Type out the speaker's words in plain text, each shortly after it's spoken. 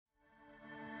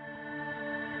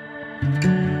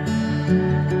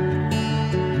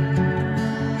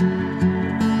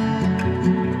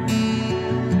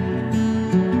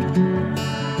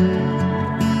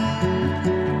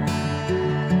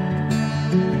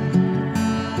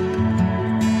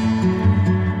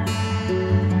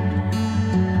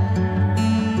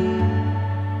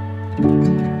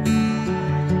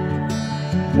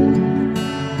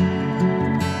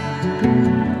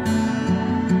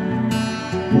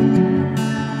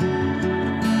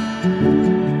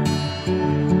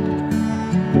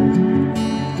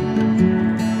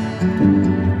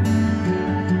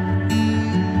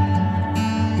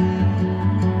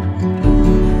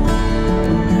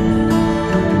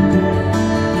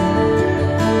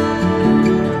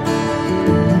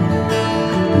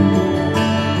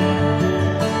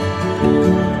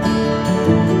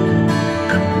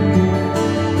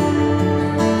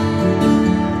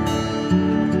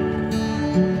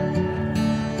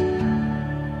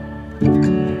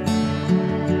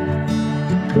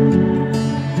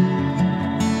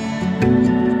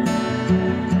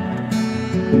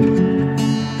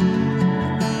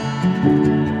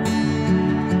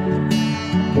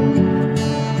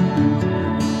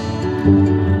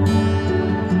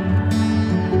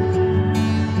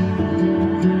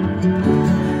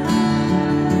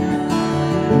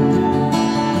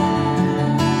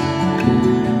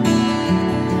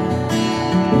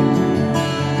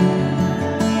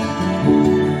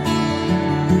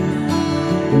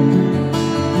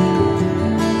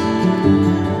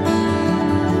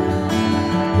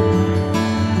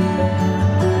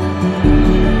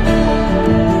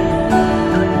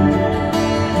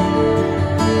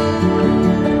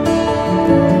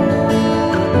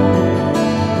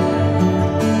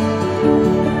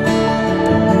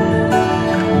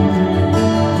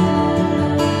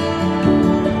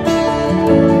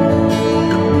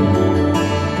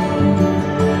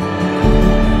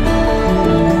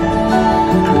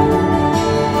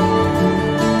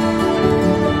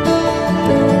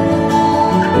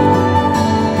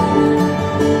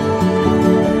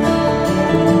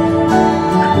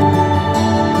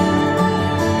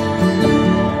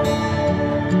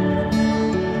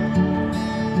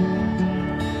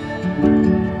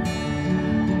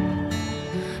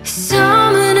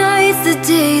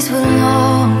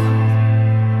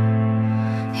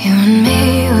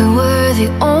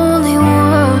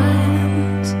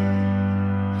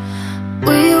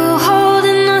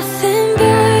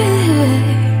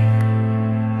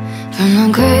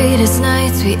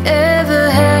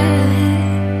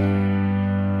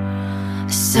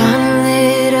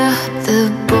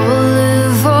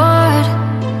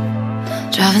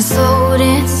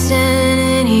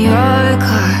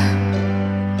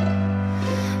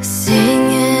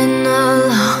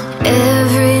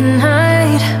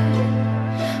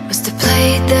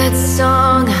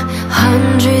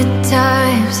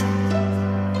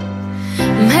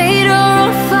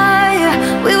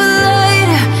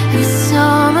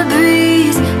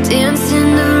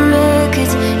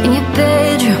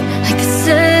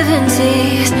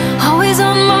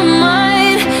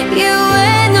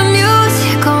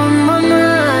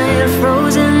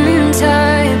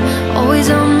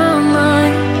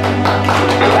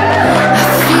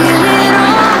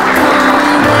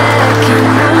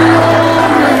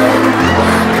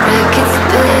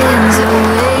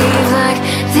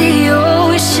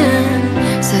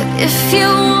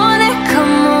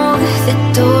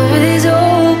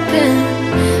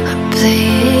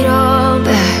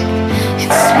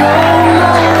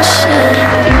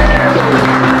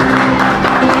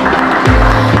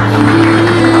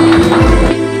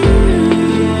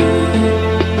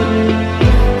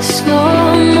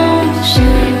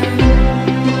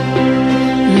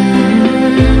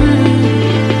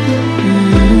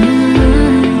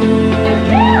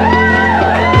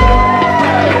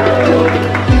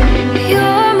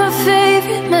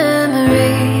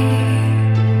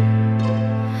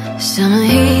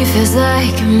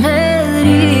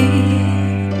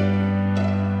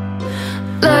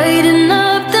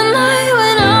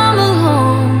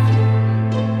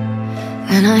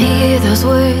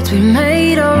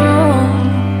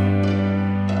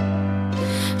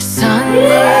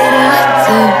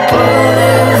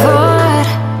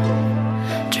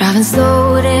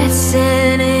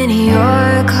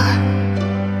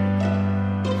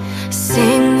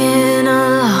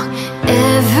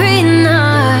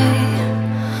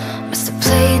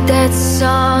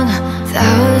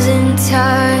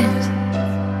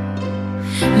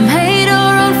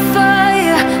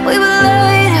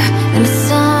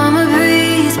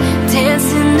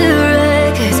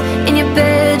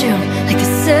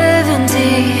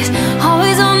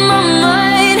Always on my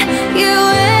mind,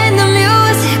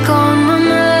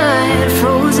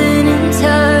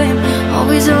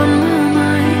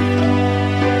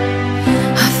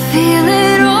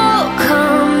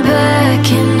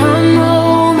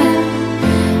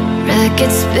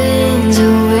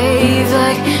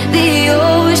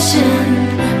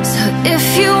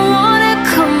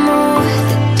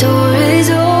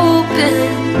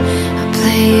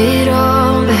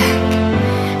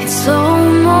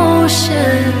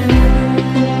 motion,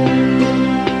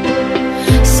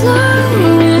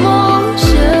 slow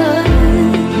motion,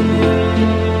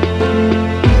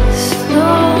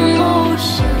 slow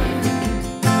motion.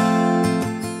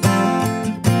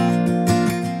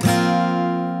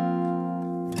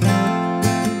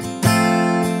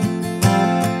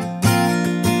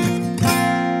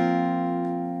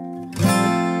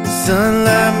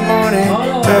 Sunlight morning,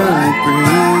 early breeze,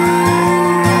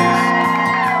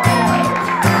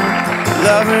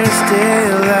 lovers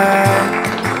daylight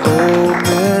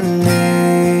opening,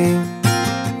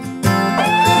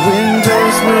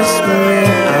 windows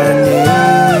whispering our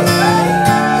names,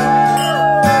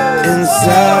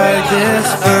 inside this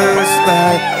first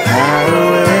light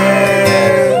highway.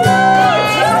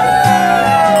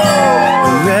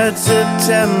 Red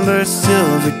September,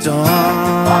 silver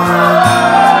dawn,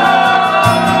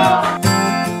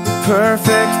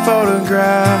 perfect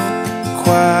photograph,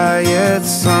 quiet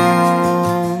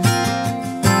song,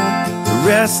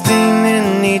 resting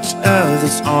in each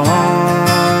other's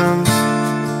arms,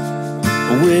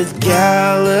 with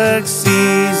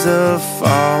galaxies of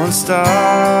fallen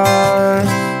stars,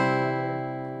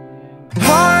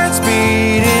 hearts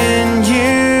beat in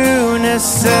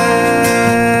unison,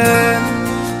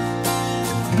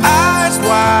 eyes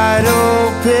wide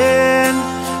open,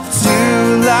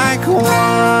 two like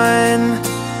one.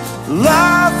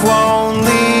 Love won't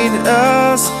lead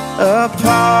us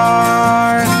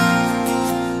apart.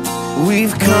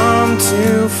 We've come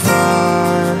too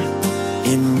far,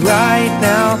 and right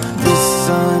now the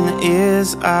sun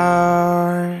is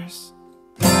ours.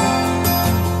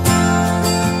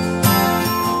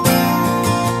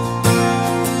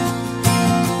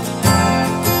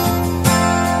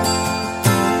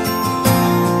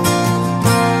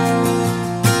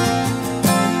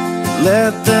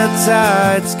 Let the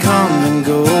tides come and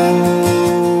go,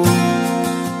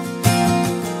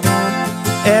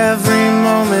 every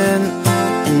moment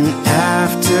an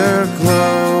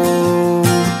afterglow.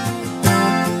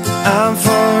 I'm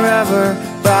forever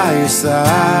by your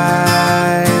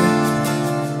side.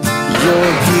 Your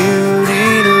beauty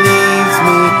leaves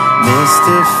me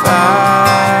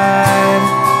mystified,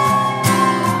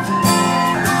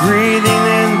 breathing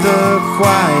in the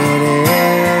quiet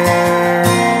air,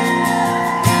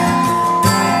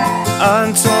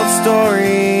 untold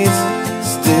stories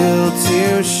still to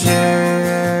share.